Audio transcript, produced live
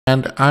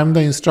and I'm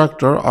the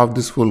instructor of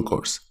this full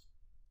course.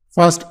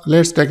 First,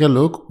 let's take a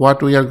look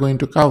what we are going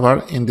to cover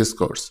in this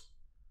course.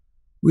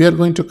 We are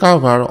going to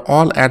cover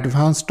all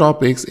advanced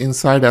topics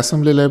inside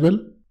assembly level.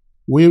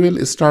 We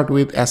will start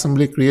with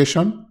assembly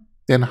creation,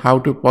 then how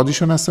to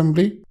position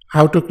assembly,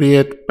 how to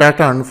create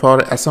pattern for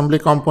assembly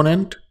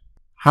component,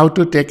 how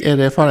to take a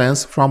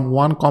reference from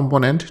one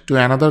component to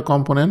another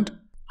component,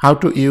 how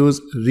to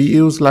use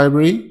reuse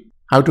library,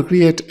 how to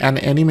create an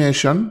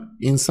animation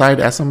inside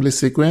assembly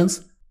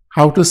sequence,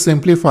 how to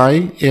simplify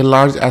a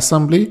large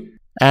assembly,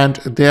 and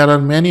there are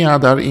many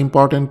other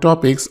important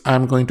topics I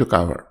am going to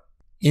cover.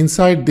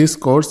 Inside this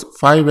course,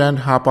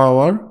 5.5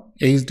 hour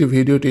HD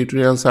video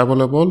tutorials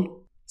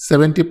available,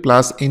 70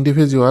 plus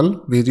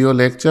individual video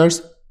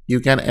lectures. You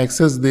can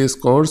access this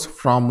course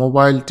from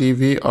mobile,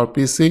 TV or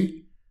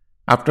PC.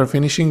 After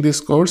finishing this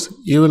course,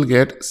 you will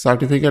get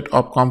certificate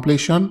of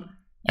completion,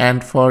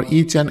 and for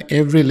each and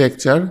every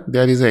lecture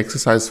there is an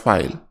exercise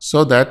file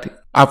so that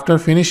after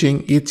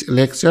finishing each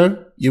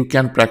lecture you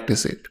can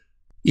practice it.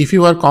 If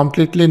you are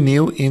completely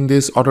new in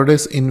this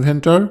Autodesk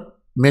Inventor,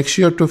 make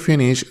sure to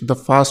finish the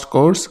first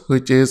course,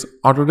 which is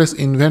Autodesk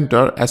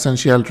Inventor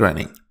Essential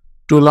Training.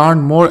 To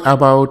learn more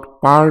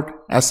about part,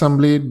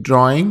 assembly,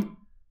 drawing,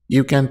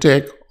 you can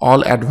take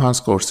all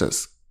advanced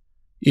courses.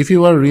 If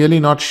you are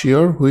really not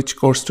sure which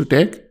course to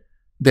take,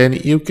 then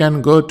you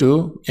can go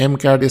to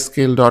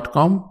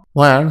mcadskill.com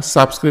where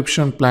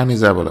subscription plan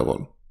is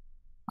available.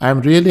 I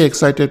am really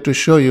excited to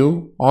show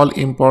you all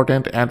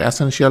important and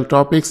essential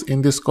topics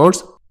in this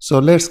course, so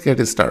let's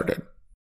get started.